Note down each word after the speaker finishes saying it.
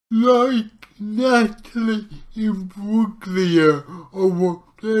like Natalie Imbruglia or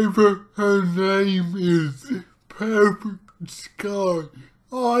whatever her name is, Perfect Sky,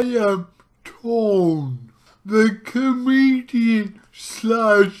 I am torn. The comedian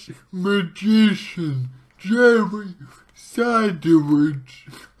slash magician Jerry Sadowitz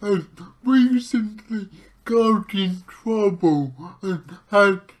has recently got in trouble and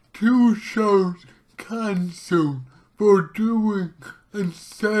had 2 shows cancelled for doing and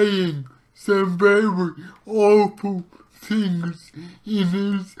saying some very awful things in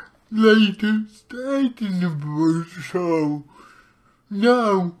his latest Edinburgh show.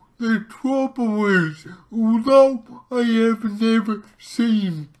 Now, the trouble is, although I have never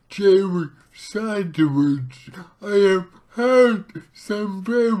seen Jerry Sadowitz, I have heard some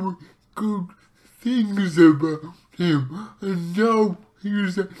very good things about him and know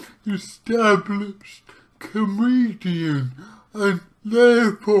he's an established comedian, and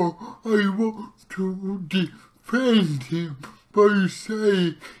therefore I want to defend him by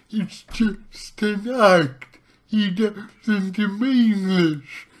saying it's just an act. He doesn't mean this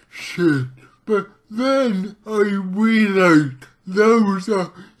shit. But then I realized those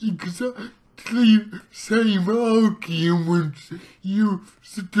are exactly the same arguments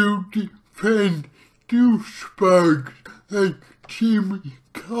used to defend douchebags like Jimmy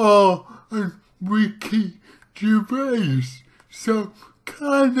Carr and Ricky Gervais. So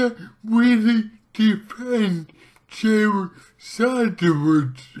can I really defend Jerry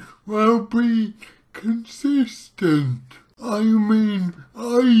Sadowitz while being consistent? I mean,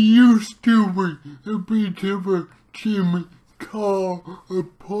 I used to be a bit of a Jimmy Carr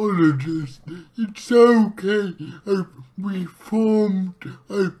apologist. It's okay, I've reformed,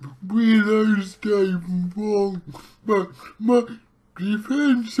 I've realised I'm wrong, but my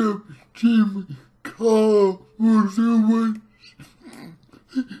defence of Jimmy Carr was always,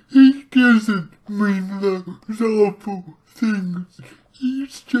 he doesn't mean those awful things,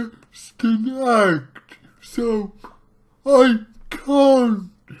 he's just an act, so I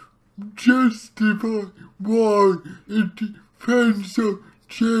can't justify why a defence of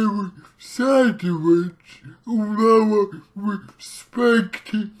Jerry Sadowitz, although I respect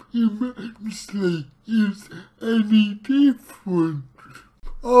him immensely, is any different.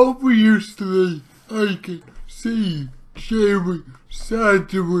 Obviously, I can see Jerry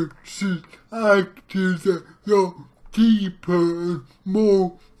Sadowitz's act is a lot deeper and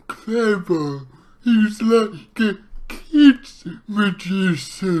more clever. He's like a kid's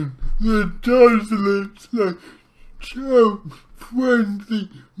magician that does this like child-friendly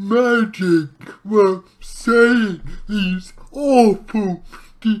magic while saying these awful,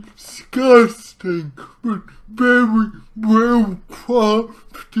 disgusting, but very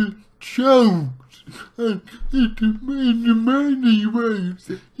well-crafted jokes. And in many ways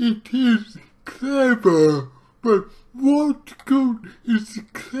it is clever, but what good is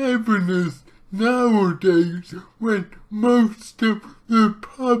cleverness nowadays when most of the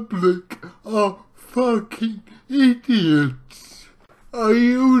public are fucking idiots?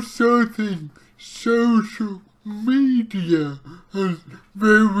 I also think social media has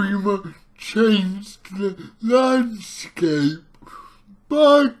very much changed the landscape.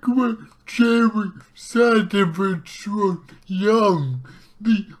 Back when Jerry Sadowitz was young,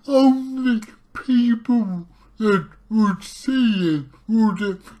 the only people that would see it, would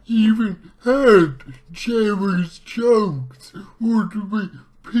have even heard Jerry's jokes, would be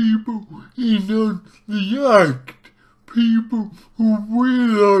people in on the act, people who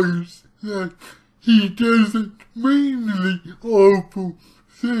realise that he doesn't mean the awful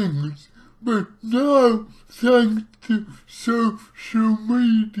things. But now, thanks to social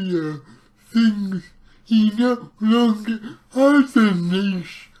media, he no longer has a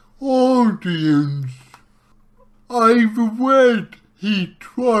niche audience. I've read he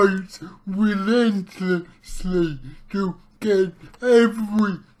tries relentlessly to get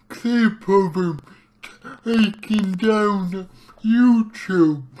every clip of him taken down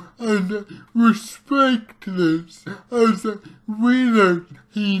YouTube, and I respect this as I realize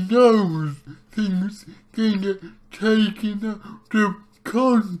he knows things can get taken out of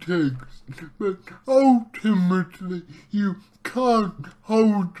context, but ultimately you can't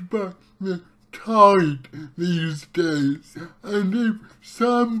hold back the tide these days, and if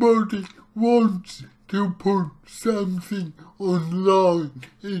somebody wants to put something online,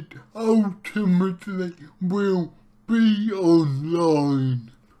 it ultimately will be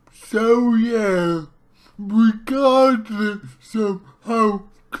online. So yeah, regardless of how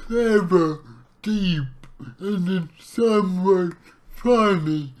clever, deep, and in some way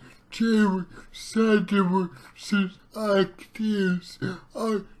funny Jerry Sadowitz's act is,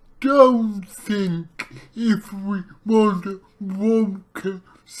 I don't think if we want a woke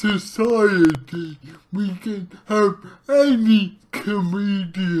society, we can have any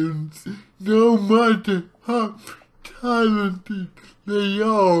comedians, no matter how talented they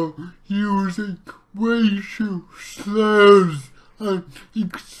are, using racial slurs and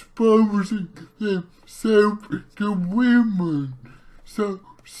exposing themselves to women. So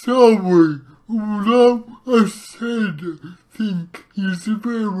sorry, although I said I think he's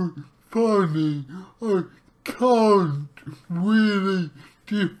very funny, I can't really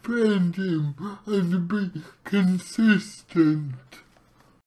defend him and be consistent.